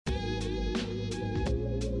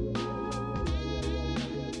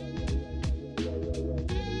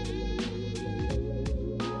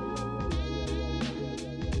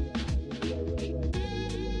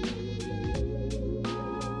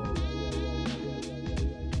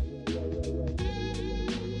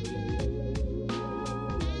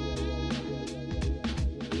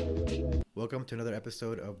Welcome to another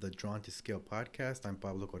episode of the Drawn to Scale podcast. I'm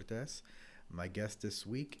Pablo Cortez. My guest this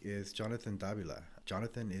week is Jonathan Davila.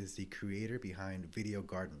 Jonathan is the creator behind Video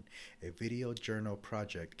Garden, a video journal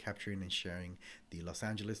project capturing and sharing the Los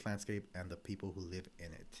Angeles landscape and the people who live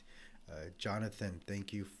in it. Jonathan,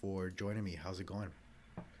 thank you for joining me. How's it going?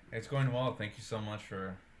 It's going well. Thank you so much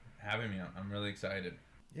for having me. I'm really excited.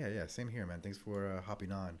 Yeah, same here, man. Thanks for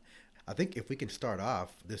hopping on. I think if we can start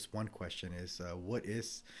off, this one question is what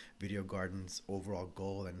is Video Garden's overall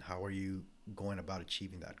goal and how are you going about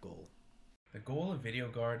achieving that goal? The goal of Video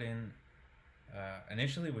Garden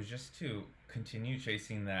initially was just to continue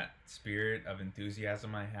chasing that spirit of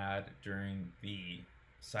enthusiasm I had during the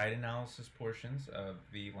site analysis portions of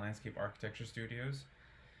the landscape architecture studios.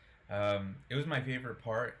 It was my favorite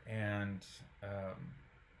part, and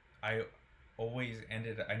I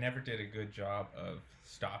I never did a good job of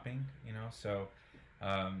stopping, so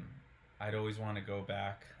I'd always want to go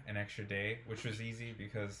back an extra day, which was easy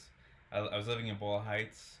because I was living in Boyle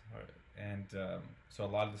Heights, and so a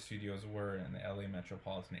lot of the studios were in the LA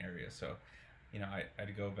metropolitan area, so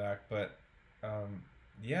I'd go back. But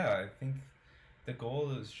I think the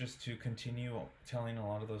goal is just to continue telling a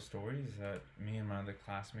lot of those stories that me and my other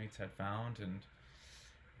classmates had found, and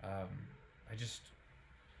I just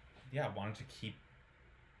wanted to keep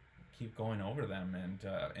going over them and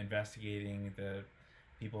investigating the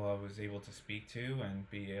people I was able to speak to and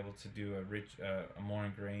be able to do a more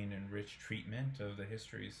ingrained and rich treatment of the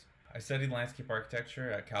histories. I studied landscape architecture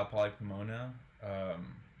at Cal Poly Pomona.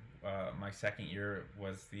 My second year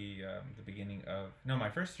was my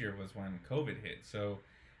first year was when COVID hit, so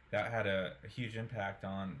that had a huge impact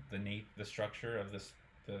on the structure of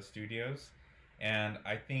the studios, and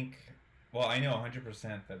I know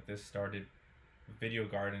 100% that Video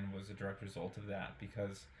Garden was a direct result of that,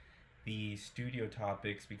 because the studio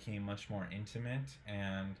topics became much more intimate,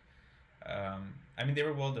 and they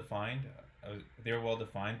were well defined.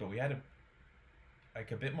 But we had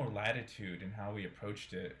a bit more latitude in how we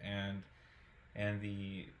approached it, and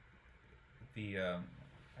the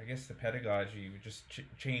I guess the pedagogy just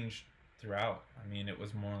changed throughout. It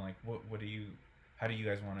was more like, how do you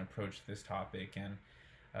guys want to approach this topic? And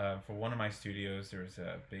for one of my studios, there was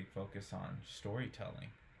a big focus on storytelling.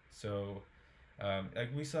 So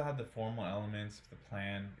we still had the formal elements of the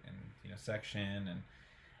plan and section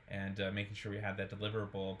and making sure we had that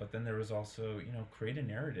deliverable. But then there was also create a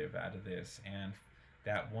narrative out of this, and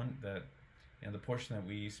the portion that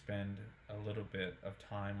we spend a little bit of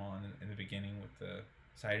time on in the beginning with the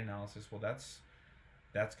site analysis. Well, that's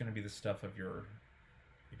going to be the stuff of your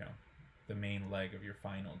the main leg of your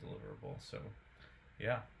final deliverable. So.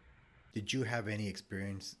 Yeah. Did you have any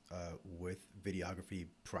experience with videography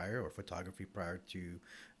prior or photography prior to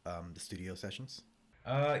the studio sessions?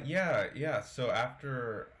 Yeah. So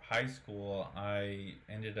after high school, I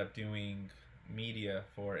ended up doing media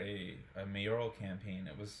for a mayoral campaign.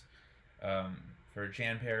 It was for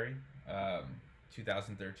Jan Perry,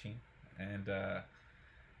 2013, and I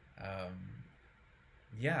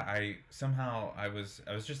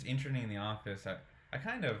was just interning in the office. I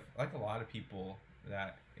kind of, like a lot of people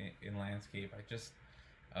that in landscape, I just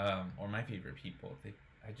or my favorite people,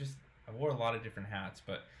 I wore a lot of different hats,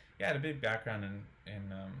 but I had a big background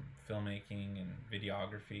in filmmaking and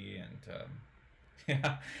videography, and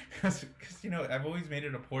because I've always made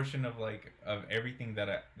it a portion of everything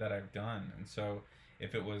that I've done, and so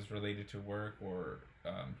if it was related to work or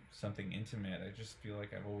something intimate, I just feel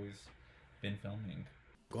like I've always been filming.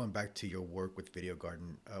 Going back to your work with Video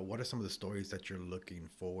Garden, what are some of the stories that you're looking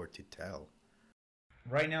forward to tell?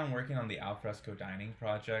 Right now I'm working on the alfresco dining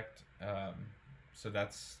project. So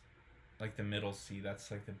that's like the middle C, that's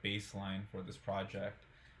like the baseline for this project.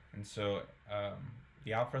 And so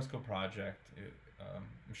the alfresco project,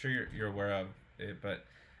 I'm sure you're aware of it, but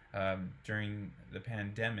during the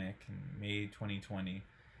pandemic in May 2020,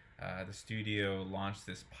 the studio launched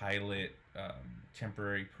this pilot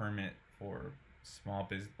temporary permit for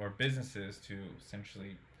businesses to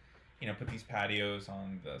essentially put these patios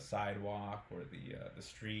on the sidewalk or the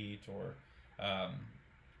street, or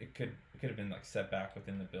it could have been set back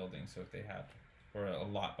within the building, so if they had or a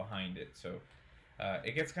lot behind it. So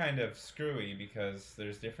it gets kind of screwy because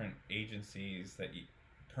there's different agencies that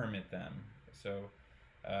permit them. So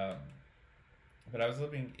but I was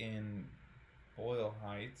living in Boyle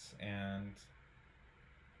Heights, and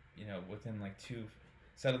within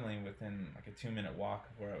settling within a 2-minute walk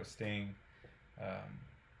of where I was staying,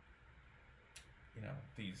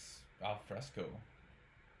 these alfresco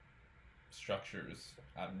structures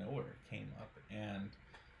out of nowhere came up, and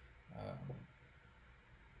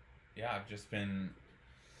I've just been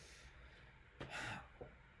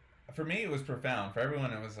for me, it was profound. For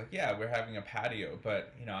everyone, it was like, yeah, we're having a patio.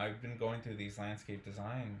 But, I've been going through these landscape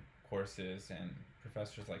design courses, and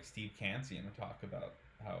professors like Steve Kansian would talk about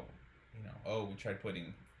how, oh, we tried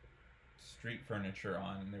putting street furniture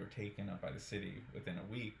on and they were taken up by the city within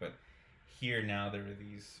a week. But here now there were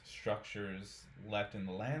these structures left in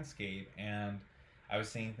the landscape, and I was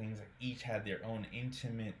seeing things like each had their own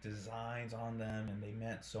intimate designs on them, and they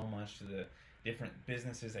meant so much to the different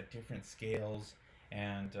businesses at different scales.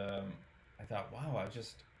 And I thought, wow,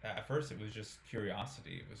 at first it was just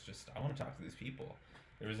curiosity. It was just, I want to talk to these people.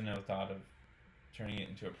 There was no thought of turning it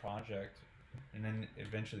into a project, and then it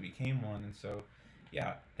eventually became one. And so,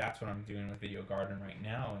 yeah, that's what I'm doing with Video Garden right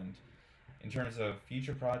now. And in terms of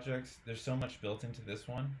future projects, there's so much built into this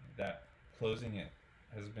one that closing it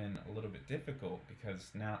has been a little bit difficult,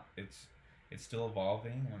 because now it's still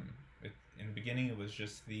evolving. In the beginning, it was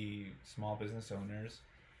just the small business owners,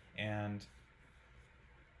 and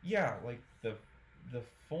yeah, like the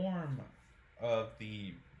form of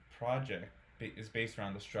the project is based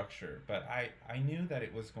around the structure, but I knew that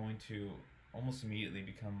it was going to almost immediately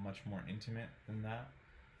become much more intimate than that,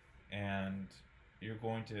 and you were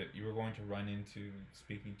going to run into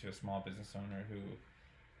speaking to a small business owner who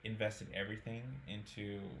invested everything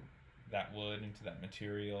into that wood, into that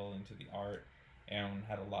material, into the art, and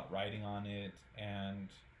had a lot riding on it, and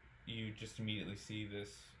you just immediately see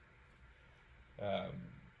this um,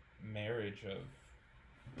 marriage of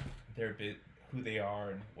who they are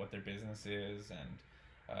and what their business is. And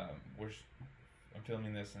I'm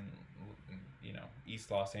filming this in East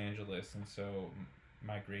Los Angeles, and so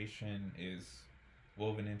migration is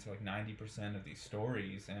woven into like 90% of these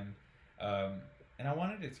stories, and I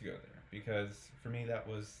wanted it to go there because for me that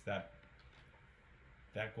was that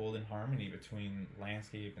golden harmony between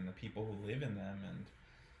landscape and the people who live in them. And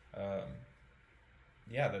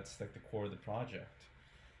yeah, that's like the core of the project.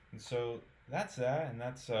 And so that's that, and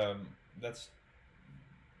that's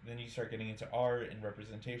then you start getting into art and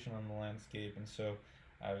representation on the landscape. And so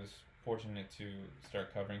I was fortunate to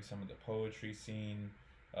start covering some of the poetry scene.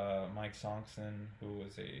 Mike Sonkson, who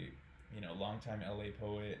was a longtime LA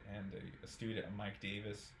poet and a student of Mike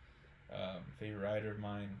Davis, favorite writer of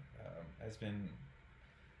mine, has been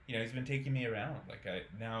he's been taking me around. Like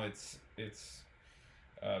now it's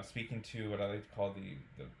speaking to what I like to call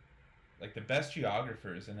the best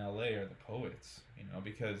geographers in LA are the poets,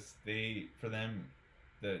 because for them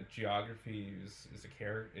the geography is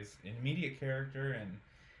an immediate character,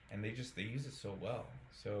 and they use it so well.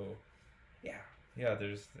 So yeah,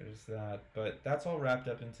 there's that, but that's all wrapped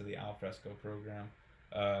up into the Alfresco program.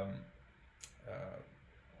 Um,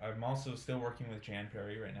 I'm also still working with Jan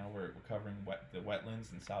Perry right now. We're covering the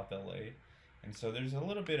wetlands in South LA, and so there's a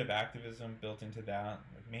little bit of activism built into that.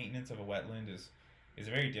 Like maintenance of a wetland is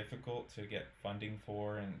very difficult to get funding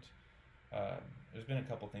for, and there's been a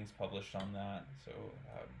couple things published on that. So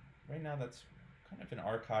right now that's kind of an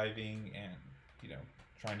archiving and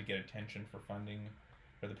trying to get attention for funding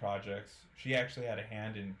for the projects. She actually had a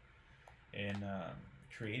hand in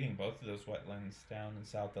creating both of those wetlands down in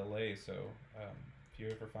South LA. So if you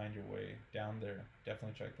ever find your way down there,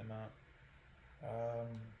 definitely check them out.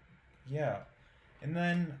 Yeah, and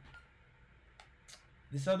then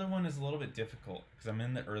this other one is a little bit difficult because I'm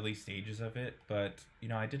in the early stages of it. But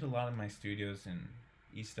I did a lot of my studios in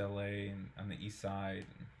East LA and on the east side,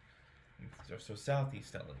 and so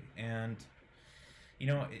Southeast LA, and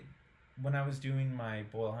when I was doing my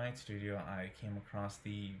Boyle Heights studio, I came across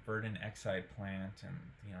the Verdant Exide plant and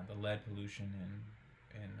the lead pollution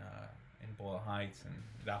in Boyle Heights and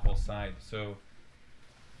that whole side. So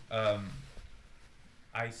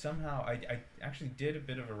I actually did a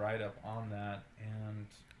bit of a write up on that, and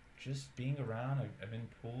just being around, I've been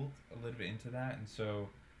pulled a little bit into that, and so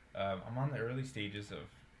I'm on the early stages of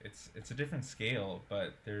it's a different scale,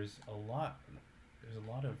 but there's a lot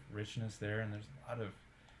of richness there, and there's a lot of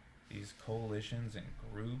these coalitions and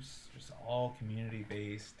groups, just all community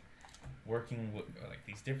based, working with like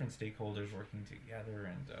these different stakeholders working together,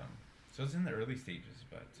 and so it's in the early stages,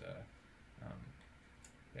 but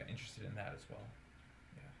yeah, interested in that as well.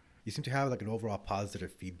 Yeah. You seem to have like an overall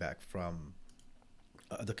positive feedback from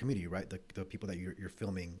the community, right? The people that you're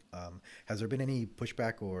filming. Has there been any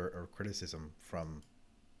pushback or criticism from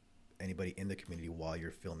anybody in the community while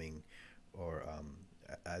you're filming, or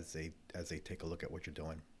as they take a look at what you're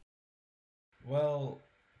doing? Well,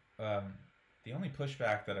 the only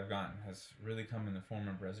pushback that I've gotten has really come in the form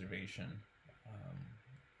of reservation.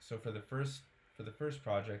 So for the first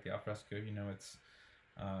project, the Alfresco,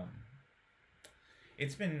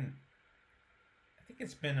 it's been, I think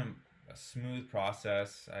it's been a smooth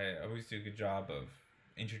process. I always do a good job of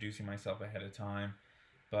introducing myself ahead of time,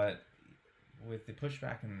 but with the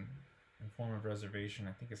pushback in form of reservation,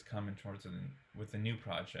 I think is coming towards with the new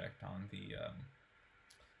project on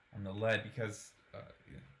the lead, because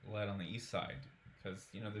lead on the east side, because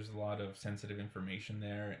there's a lot of sensitive information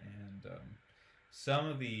there, and some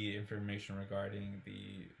of the information regarding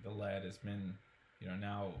the lead has been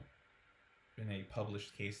now in a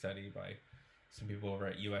published case study by some people over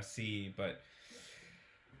at USC, but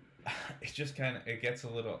it just it gets a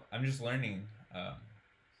little. I'm just learning.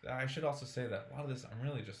 I should also say that a lot of this I'm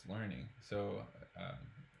really just learning. So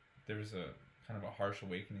there's a kind of a harsh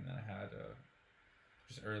awakening that I had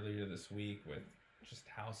just earlier this week with just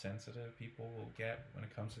how sensitive people will get when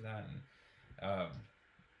it comes to that, and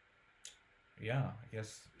yeah, I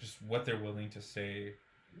guess just what they're willing to say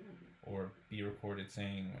or be recorded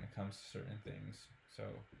saying when it comes to certain things. So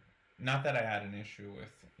not that I had an issue with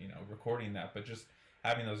recording that, but just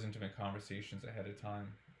having those intimate conversations ahead of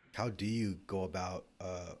time. How do you go about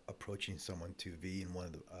approaching someone to be in one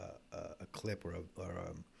of a clip or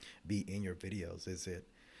be in your videos? Is it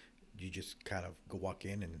you just kind of go walk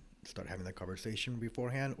in and start having that conversation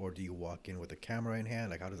beforehand, or do you walk in with a camera in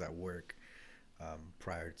hand? Like, how does that work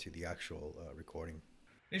prior to the actual recording?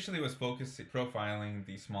 Initially, it was profiling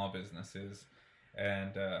the small businesses,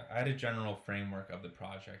 and I had a general framework of the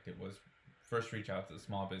project. It was first reach out to the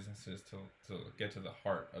small businesses to get to the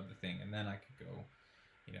heart of the thing, and then I could go,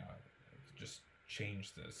 just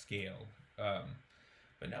change the scale.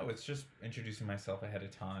 But no, it's just introducing myself ahead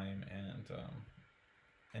of time, and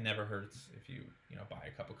it never hurts if you buy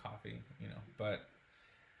a cup of coffee, But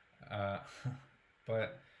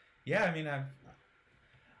but yeah, I mean,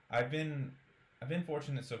 I've been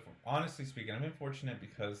fortunate. So honestly speaking, I've been fortunate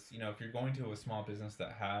because if you're going to a small business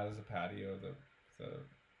that has a patio, the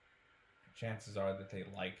chances are that they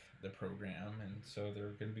like the program, and so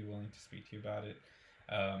they're going to be willing to speak to you about it.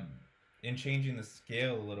 In changing the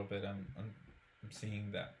scale a little bit, I'm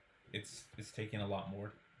seeing that it's taking a lot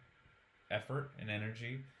more effort and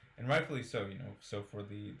energy, and rightfully so. So for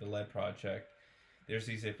the lead project, there's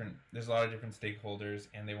a lot of different stakeholders,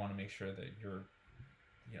 and they want to make sure that you're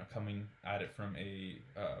coming at it from a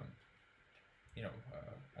I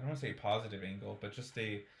don't want to say a positive angle, but just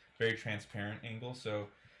a very transparent angle. So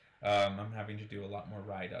I'm having to do a lot more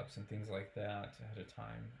write-ups and things like that ahead of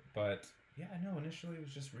time. But yeah, no, initially it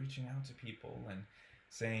was just reaching out to people and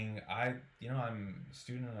saying I'm a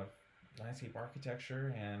student of landscape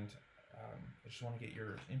architecture, and I just want to get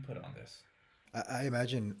your input on this. I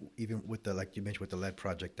imagine even with like you mentioned with the lead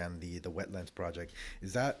project and the wetlands project,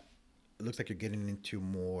 it looks like you're getting into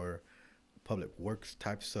more public works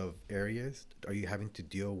types of areas. Are you having to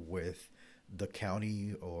deal with the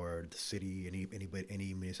county or the city,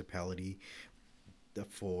 any municipality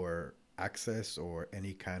for access or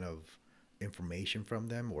any kind of information from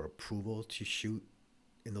them or approval to shoot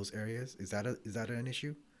in those areas? Is that an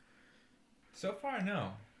issue? So far,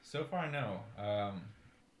 no. I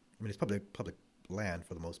mean, it's public land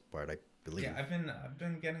for the most part, I believe. Yeah, I've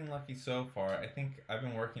been getting lucky so far. I think I've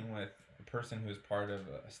been working with a person who's part of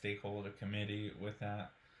a stakeholder committee with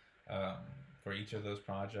that for each of those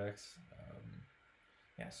projects.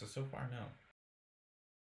 So far, no.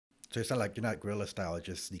 So it's not like you're not guerrilla style,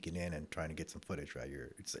 just sneaking in and trying to get some footage, right?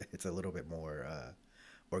 It's a little bit more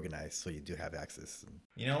organized, so you do have access. And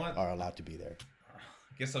you know what? Are allowed to be there.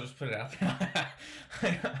 I guess I'll just put it out there.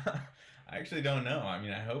 I actually don't know. I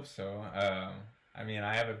mean, I hope so. I mean,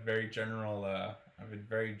 I have a very general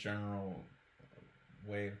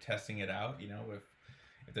way of testing it out.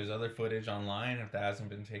 If there's other footage online, if that hasn't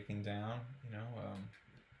been taken down,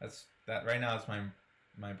 that's that. Right now, it's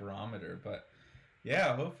my barometer. But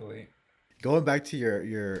yeah, hopefully. Going back to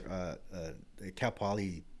your Cal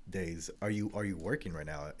Poly days, are you working right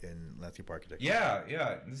now in landscape architecture?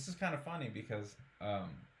 Yeah. This is kind of funny because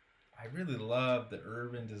I really love the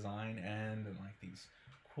urban design end and like these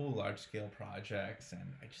cool large scale projects,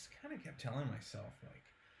 and I just kind of kept telling myself, like,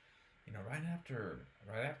 right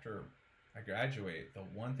after I graduate, the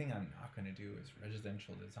one thing I'm not going to do is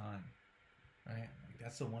residential design, right? Like,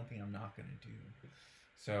 that's the one thing I'm not going to do.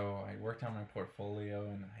 So I worked on my portfolio,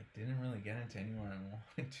 and I didn't really get into anywhere I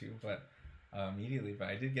wanted to, but immediately, but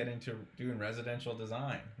I did get into doing residential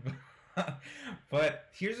design. But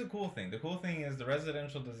here's the cool thing. The cool thing is the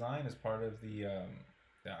residential design is part of the.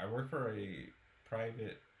 I work for a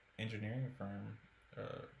private engineering firm.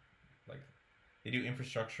 Like they do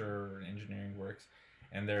infrastructure and engineering works,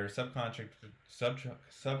 and they're subcontracted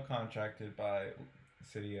by the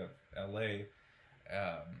city of LA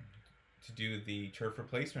to do the turf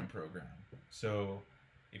replacement program. So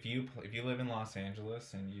if you live in Los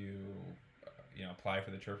Angeles and you apply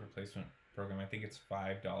for the turf replacement program, I think it's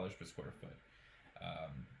 $5 per square foot.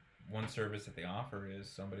 one service that they offer is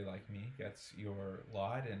somebody like me gets your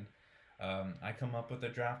lot, and I come up with a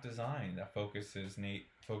draft design that focuses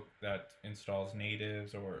that installs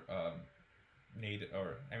natives or native,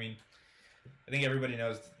 or I mean, I think everybody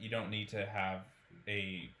knows you don't need to have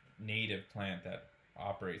a native plant that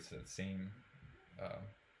operates at the same uh,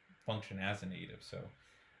 function as a native. So,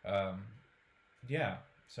 um, yeah.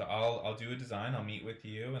 So I'll do a design. I'll meet with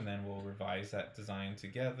you, and then we'll revise that design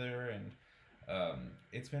together. And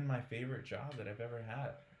it's been my favorite job that I've ever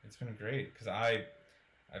had. It's been great because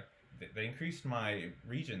they increased my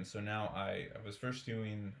region. So now I was first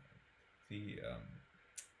doing the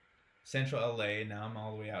central LA. Now I'm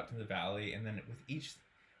all the way out to the valley, and then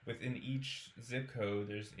within each zip code,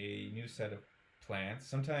 there's a new set of plants.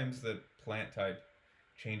 Sometimes the plant type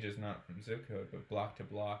changes not from zip code, but block to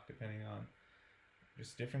block, depending on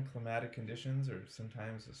just different climatic conditions, or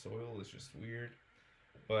sometimes the soil is just weird.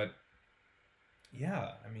 But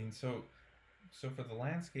yeah, I mean, so for the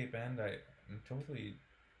landscape end, I'm totally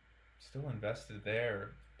still invested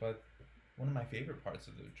there. But one of my favorite parts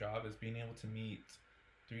of the job is being able to meet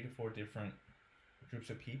 3 to 4 different groups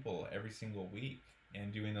of people every single week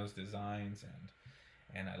and doing those designs,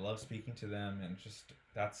 and I love speaking to them, and just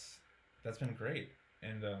that's been great.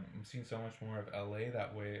 And I'm seeing so much more of LA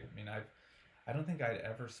that way. I mean, I don't think I'd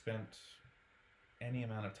ever spent any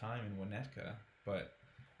amount of time in Winnetka, but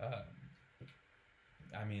um,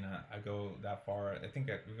 I mean, I go that far. I think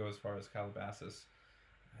we go as far as Calabasas,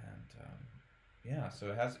 and yeah.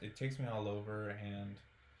 So it takes me all over, and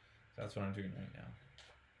that's what I'm doing right now.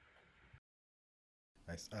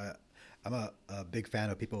 Nice. I'm a big fan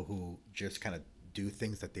of people who just kind of do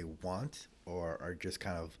things that they want, or are just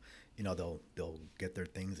kind of, they'll get their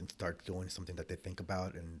things and start doing something that they think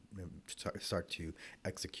about, and start to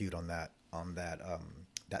execute on that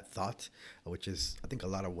thought, which is, I think, a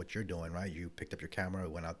lot of what you're doing, right? You picked up your camera,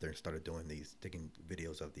 went out there and started taking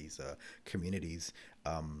videos of these communities.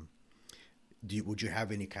 Um, would you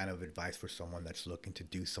have any kind of advice for someone that's looking to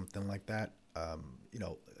do something like that?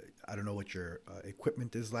 I don't know what your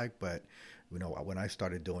equipment is like, but when I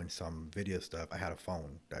started doing some video stuff, I had a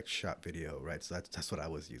phone that shot video, right? So that's what I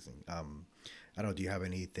was using. I don't know. Do you have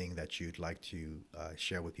anything that you'd like to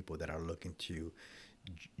share with people that are looking to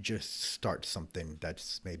just start something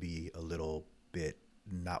that's maybe a little bit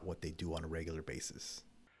not what they do on a regular basis?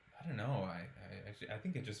 I don't know. I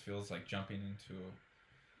think it just feels like jumping into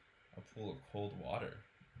a pool of cold water.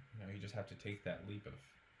 You just have to take that leap of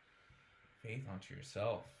faith onto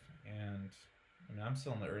yourself. And I mean, I'm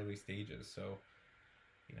still in the early stages, so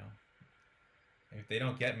you know, if they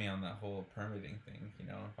don't get me on that whole permitting thing,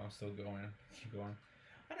 if I'm still going, keep going.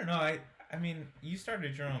 I don't know. I mean, you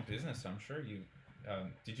started your own business, so I'm sure you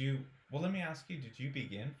did you. Well, let me ask you: did you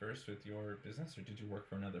begin first with your business, or did you work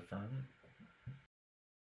for another firm?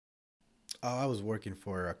 I was working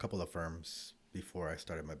for a couple of firms before I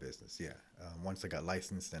started my business. Yeah. Once I got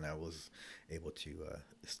licensed, then I was able to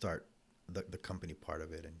start the company part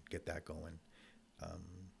of it and get that going, um,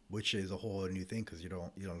 which is a whole new thing because you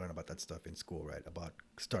don't learn about that stuff in school, right? About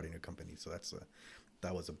starting a company. So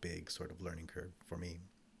that was a big sort of learning curve for me.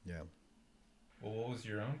 Yeah. Well, what was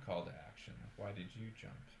your own call to action? Why did you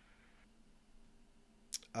jump?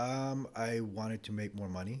 I wanted to make more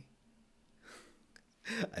money.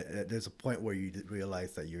 There's a point where you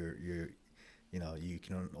realize that you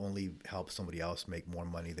can only help somebody else make more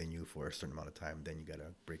money than you for a certain amount of time. Then you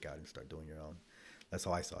gotta break out and start doing your own. That's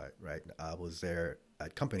how I saw it, right? I was there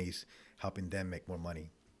at companies helping them make more money,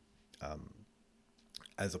 um,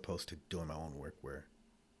 as opposed to doing my own work, where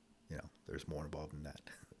there's more involved in that.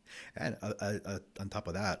 And on top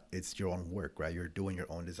of that, it's your own work, right? You're doing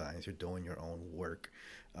your own designs, you're doing your own work,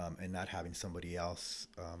 and not having somebody else,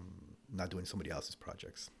 not doing somebody else's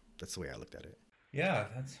projects. That's the way I looked at it. Yeah,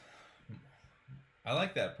 I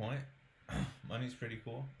like that point. Money's pretty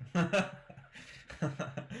cool.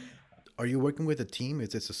 Are you working with a team? Is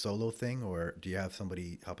this a solo thing, or do you have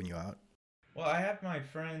somebody helping you out? Well, I have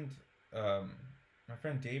um, my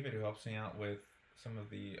friend David, who helps me out with some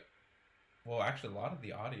of well, actually, a lot of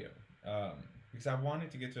the audio, um, because I wanted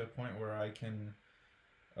to get to a point where I can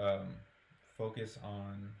um, focus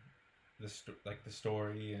on like the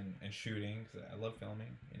story and shooting, because I love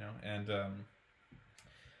filming, and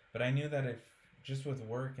but I knew that if just with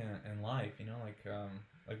work and life,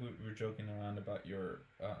 like we were joking around about your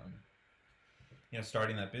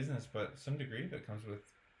starting that business, but some degree of it comes with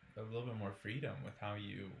a little bit more freedom with how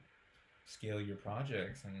you scale your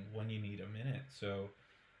projects and when you need a minute. So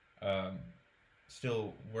um,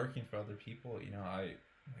 still working for other people, I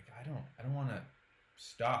don't want to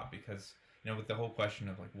stop, because with the whole question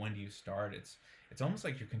of like when do you start, it's almost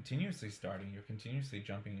like you're continuously starting, you're continuously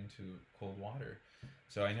jumping into cold water.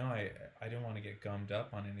 So I know I didn't want to get gummed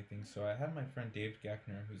up on anything, so I had my friend Dave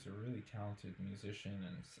Geckner, who's a really talented musician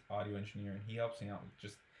and audio engineer, and he helps me out with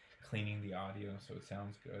just cleaning the audio so it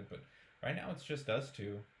sounds good. But right now it's just us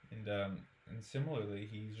two, and similarly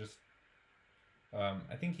he's just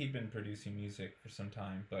I think he'd been producing music for some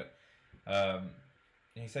time, but um,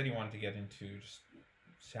 he said he wanted to get into just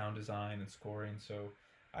sound design and scoring. So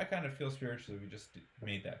I kind of feel spiritually we just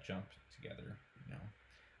made that jump together.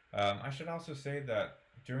 I should also say that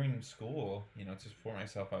during school, to support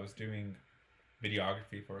myself, I was doing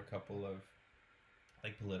videography for a couple of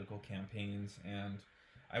like political campaigns, and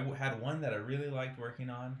had one that I really liked working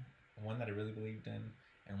on, one that I really believed in,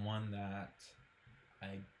 and one that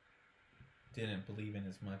I didn't believe in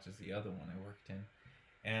as much as the other one I worked in.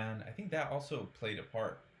 And I think that also played a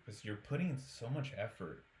part because you're putting so much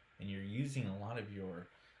effort and you're using a lot of your,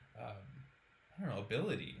 I don't know,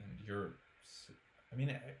 ability and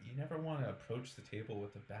you never want to approach the table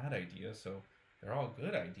with a bad idea. So they're all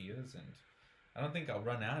good ideas, and I don't think I'll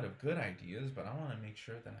run out of good ideas, but I want to make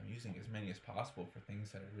sure that I'm using as many as possible for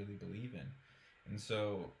things that I really believe in. And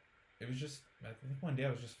so it was just, I think one day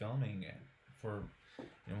I was just filming for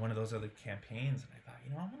one of those other campaigns, and I thought,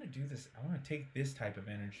 I want to do this. I want to take this type of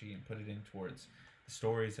energy and put it in towards the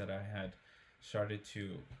stories that I had started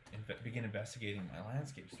to begin investigating my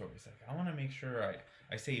landscape stories. Like, I want to make sure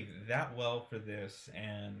I save that well for this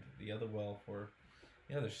and the other well for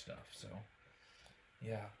the other stuff. So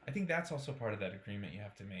yeah, I think that's also part of that agreement you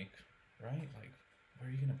have to make, right? Like, where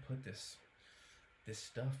are you going to put this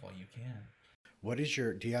stuff while you can?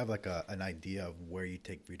 Do you have like an idea of where you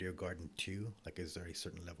take Video Garden to? Like, is there a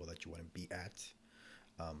certain level that you want to be at?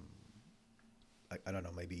 I don't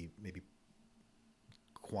know, maybe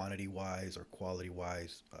quantity wise or quality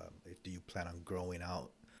wise. Do you plan on growing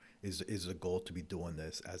out? Is the goal to be doing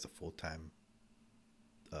this as a full-time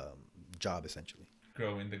job, essentially?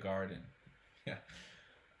 Grow in the garden. Yeah.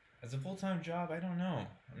 As a full-time job, I don't know.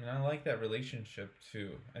 I mean, I like that relationship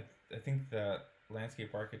too. I think that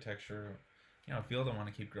landscape architecture, a field I want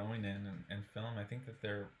to keep growing in, and film, I think that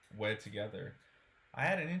they're wed together. I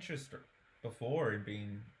had an interest before in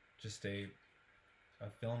being just a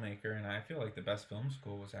filmmaker, and I feel like the best film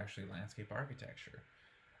school was actually landscape architecture.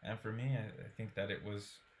 And for me, I think that it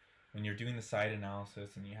was when you're doing the site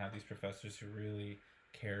analysis and you have these professors who really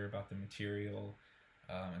care about the material,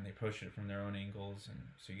 and they approach it from their own angles, and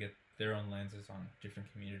so you get their own lenses on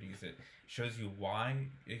different communities. It shows you why.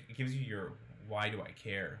 It gives you your why do I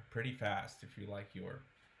care pretty fast if you like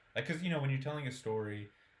because when you're telling a story,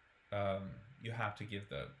 you have to give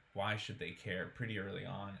the why should they care pretty early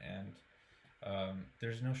on, and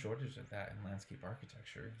there's no shortage of that in landscape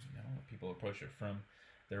architecture. People approach it from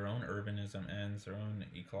their own urbanism ends, their own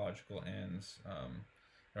ecological ends,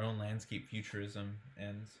 their own landscape futurism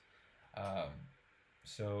ends.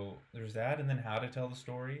 So there's that, and then how to tell the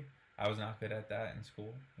story. I was not good at that in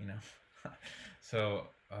school, So,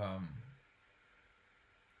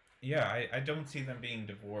 yeah, I don't see them being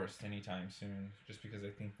divorced anytime soon, just because I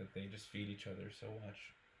think that they just feed each other so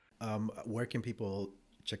much. Where can people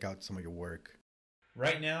check out some of your work?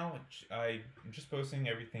 Right now, I'm just posting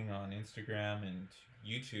everything on Instagram and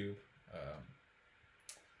YouTube.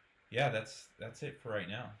 Yeah, that's it for right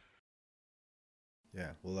now.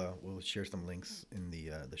 Yeah, we'll share some links in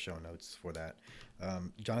the show notes for that.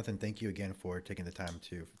 Jonathan, thank you again for taking the time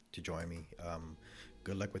to join me.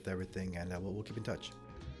 Good luck with everything, and we'll keep in touch.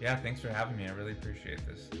 Yeah, thanks for having me. I really appreciate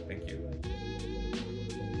this. Thank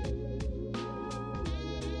you.